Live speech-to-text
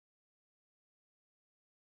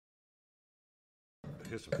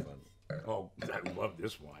Here's some fun. Oh, I love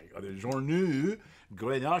this wine. The Jorn Nou,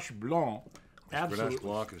 Grenache Blanc. Absolutely. Grenache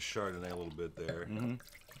Blanc and Chardonnay a little bit there.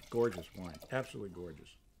 Gorgeous wine. Absolutely gorgeous.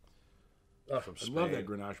 From I Spain. love that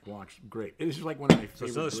Grenache Blanc. It's great. This is like one of my favorite So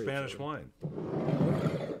it's another grapes. Spanish wine.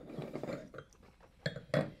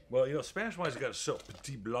 Well, you know, Spanish wine's gotten so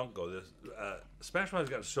Petit Blanco. Spanish wine's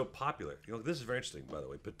gotten so popular. You know, this is very interesting, by the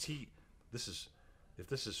way. Petit. This is, if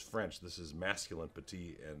this is French, this is masculine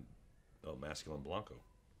Petit and masculine Blanco.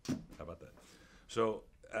 How about that? So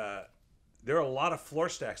there are a lot of floor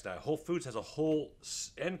stacks now. Whole Foods has a whole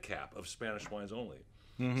end cap of Spanish wines only.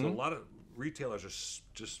 So a lot of retailers are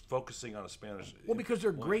just focusing on a Spanish. Well, because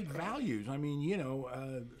they're great values. I mean, you know,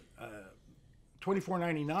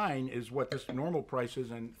 $24.99 is what this normal price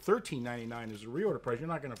is, and $13.99 is the reorder price. You're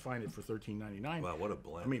not going to find it for $13.99. Wow, what a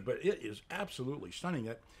blend! I mean, but it is absolutely stunning.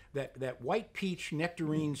 That white peach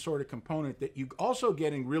nectarine sort of component that you also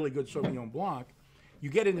get in really good Sauvignon Blanc, you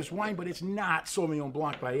get in this wine, but it's not Sauvignon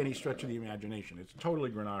Blanc by any stretch of the imagination. It's totally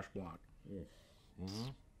Grenache Blanc.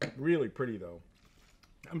 Really pretty though.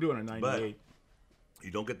 I'm doing a 98. But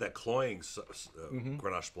you don't get that cloying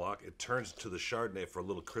Grenache Blanc. It turns to the Chardonnay for a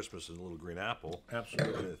little Christmas and a little green apple.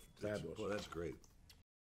 Absolutely. Well, that's great.